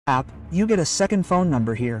app, you get a second phone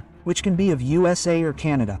number here, which can be of USA or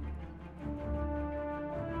Canada.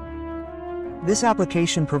 This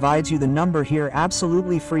application provides you the number here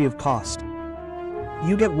absolutely free of cost.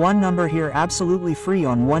 You get one number here absolutely free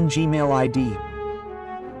on one Gmail ID.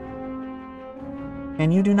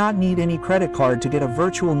 And you do not need any credit card to get a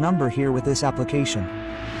virtual number here with this application.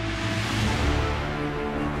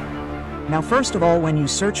 Now first of all, when you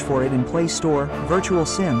search for it in Play Store, virtual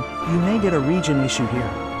SIM, you may get a region issue here.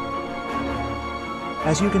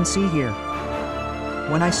 As you can see here,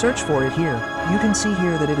 when I search for it here, you can see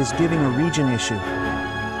here that it is giving a region issue.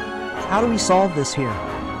 How do we solve this here?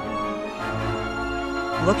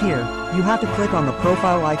 Look here, you have to click on the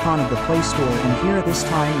profile icon of the Play Store, and here at this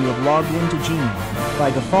time you have logged into Gmail. By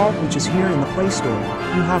default, which is here in the Play Store,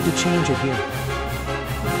 you have to change it here.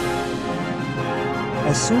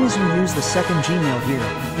 As soon as you use the second Gmail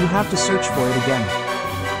here, you have to search for it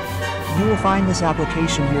again. You will find this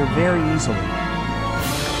application here very easily.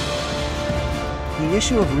 The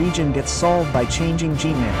issue of region gets solved by changing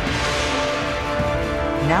Gmail.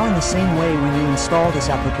 Now in the same way, when you install this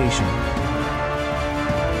application,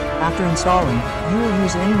 after installing, you will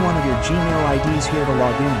use any one of your Gmail IDs here to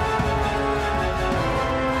log in.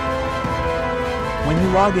 When you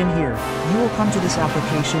log in here, you will come to this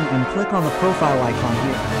application and click on the profile icon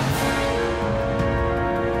here.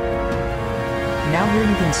 Now here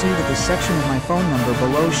you can see that the section of my phone number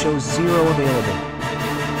below shows 0 available.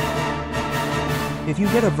 If you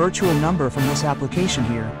get a virtual number from this application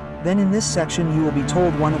here, then in this section you will be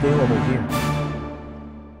told one available here.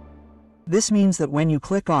 This means that when you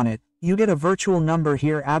click on it, you get a virtual number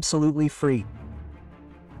here absolutely free,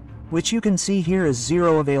 which you can see here is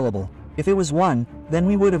 0 available. If it was 1, then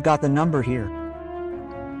we would have got the number here.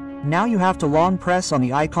 Now you have to long press on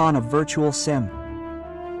the icon of virtual SIM.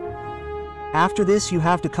 After this you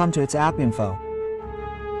have to come to its app info.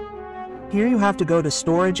 Here you have to go to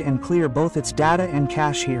storage and clear both its data and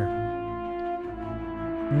cache here.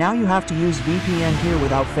 Now you have to use VPN here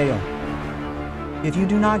without fail. If you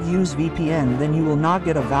do not use VPN, then you will not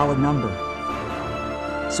get a valid number.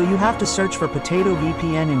 So you have to search for Potato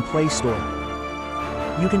VPN in Play Store.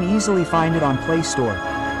 You can easily find it on Play Store.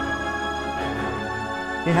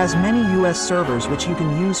 It has many US servers which you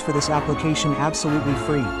can use for this application absolutely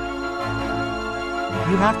free.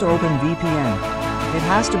 You have to open VPN. It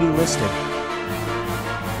has to be listed.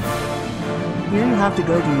 Here you have to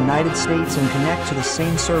go to United States and connect to the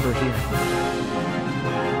same server here.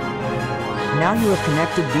 Now you have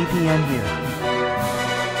connected VPN here.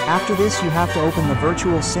 After this you have to open the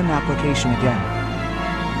virtual SIM application again.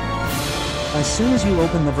 As soon as you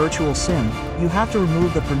open the virtual SIM, you have to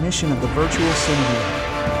remove the permission of the virtual SIM here.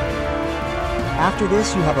 After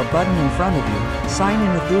this you have a button in front of you, sign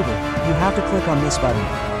in with Google. You have to click on this button.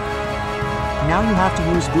 Now you have to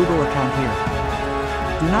use Google account here.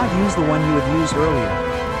 Do not use the one you had used earlier.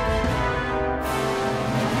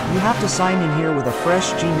 You have to sign in here with a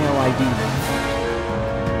fresh Gmail ID.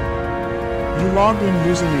 You logged in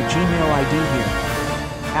using your Gmail ID here.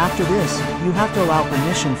 After this, you have to allow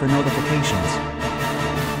permission for notifications.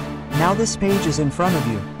 Now this page is in front of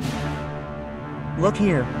you. Look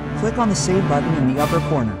here, click on the Save button in the upper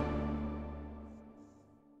corner.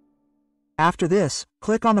 After this,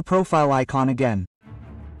 click on the profile icon again.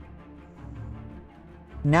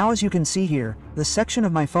 Now as you can see here, the section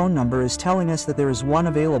of my phone number is telling us that there is one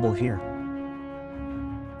available here.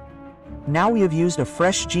 Now we have used a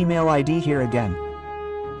fresh Gmail ID here again.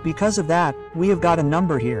 Because of that, we have got a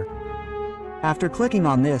number here. After clicking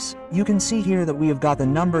on this, you can see here that we have got the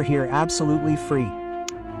number here absolutely free.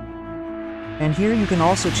 And here you can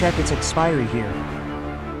also check its expiry here.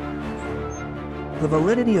 The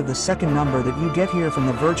validity of the second number that you get here from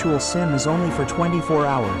the virtual SIM is only for 24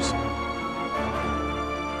 hours.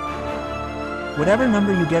 Whatever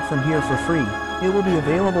number you get from here for free, it will be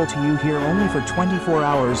available to you here only for 24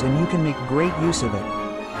 hours, and you can make great use of it.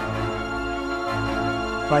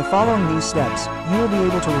 By following these steps, you will be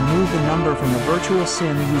able to remove the number from the virtual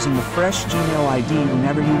SIM using the fresh Gmail ID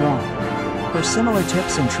whenever you want. For similar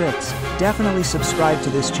tips and tricks, definitely subscribe to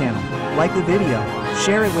this channel, like the video,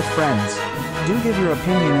 share it with friends. Do give your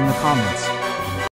opinion in the comments.